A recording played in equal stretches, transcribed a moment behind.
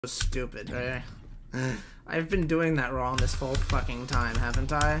Stupid, right? I've been doing that wrong this whole fucking time,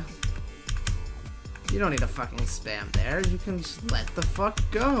 haven't I? You don't need to fucking spam there. You can just let the fuck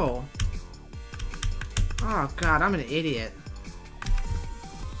go. Oh god, I'm an idiot.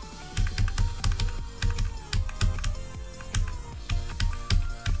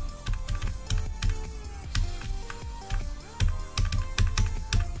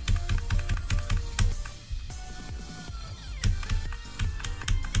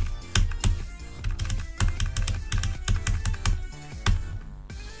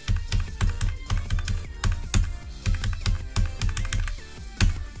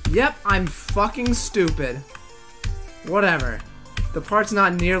 Yep, I'm fucking stupid. Whatever. The part's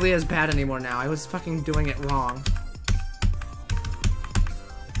not nearly as bad anymore now. I was fucking doing it wrong.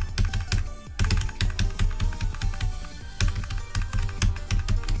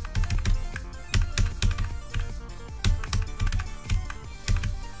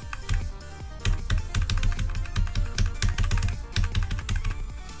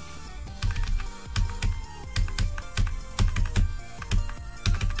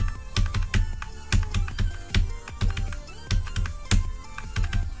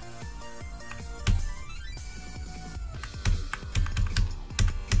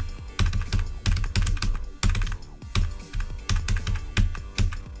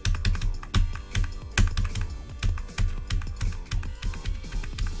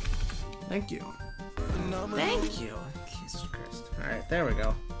 Thank you. Thank you. Jesus Christ. Alright, there we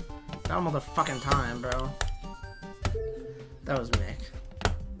go. Got him all the fucking time, bro. That was Mick.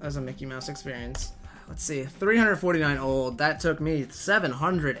 That was a Mickey Mouse experience. Let's see. 349 old. That took me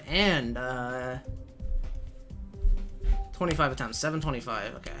 725 attempts.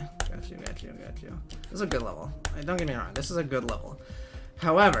 725. Okay. Got you. This is a good level. Don't get me wrong. This is a good level.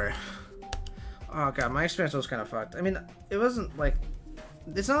 However, oh god, my experience was kind of fucked. I mean, it wasn't like...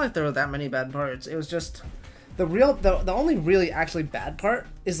 It's not like there were that many bad parts. It was just the only really actually bad part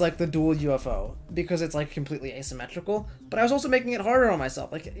is like the dual UFO because it's like completely asymmetrical. But I was also making it harder on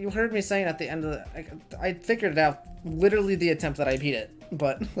myself. Like you heard me saying at the end of the, I figured it out literally the attempt that I beat it.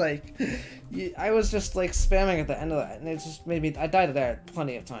 But like I was just like spamming at the end of that, and it just made me. I died there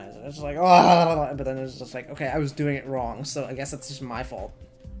plenty of times. And it was just like oh, but then it was just like okay, I was doing it wrong. So I guess that's just my fault.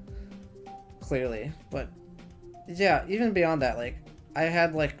 Clearly, but yeah, even beyond that, like. I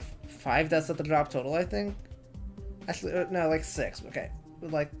had like 5 deaths at the drop total, I think. Actually, no, like 6. Okay,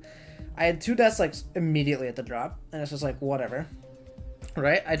 like I had 2 deaths like immediately at the drop, and it's just like whatever,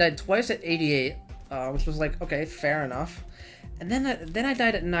 right? I died twice at 88, which was like okay, fair enough. And then I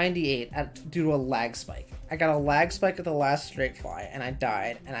died at 98 due to a lag spike. I got a lag spike at the last straight fly, and I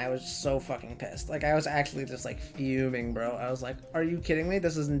died, and I was so fucking pissed. Like I was actually just like fuming, bro. I was like, are you kidding me?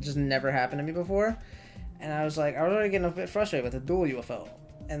 This has just never happened to me before. And I was like, I was already getting a bit frustrated with the dual UFO.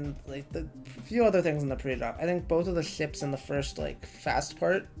 And, like, the few other things in the pre-drop. I think both of the ships in the first, like, fast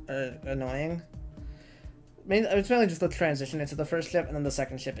part are annoying. It's mainly just the transition into the first ship, and then the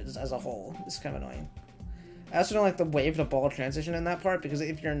second ship is, as a whole, is kind of annoying. I also don't like the wave to ball transition in that part, because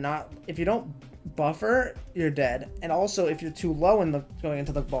if you don't buffer, you're dead. And also, if you're too low in going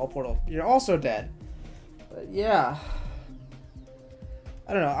into the ball portal, you're also dead. But, yeah...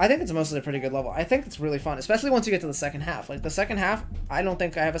 I don't know. I think it's mostly a pretty good level. I think it's really fun, especially once you get to the second half. Like, the second half, I don't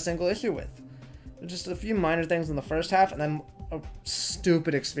think I have a single issue with. There's just a few minor things in the first half, and then a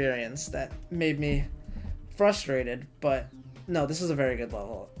stupid experience that made me frustrated. But, no, this is a very good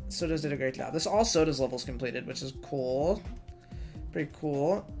level. Sodaz did a great job. All Sodaz levels completed, which is cool. Pretty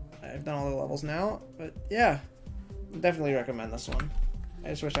cool. I've done all the levels now. But, yeah. Definitely recommend this one.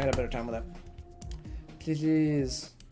 I just wish I had a better time with it. GG's.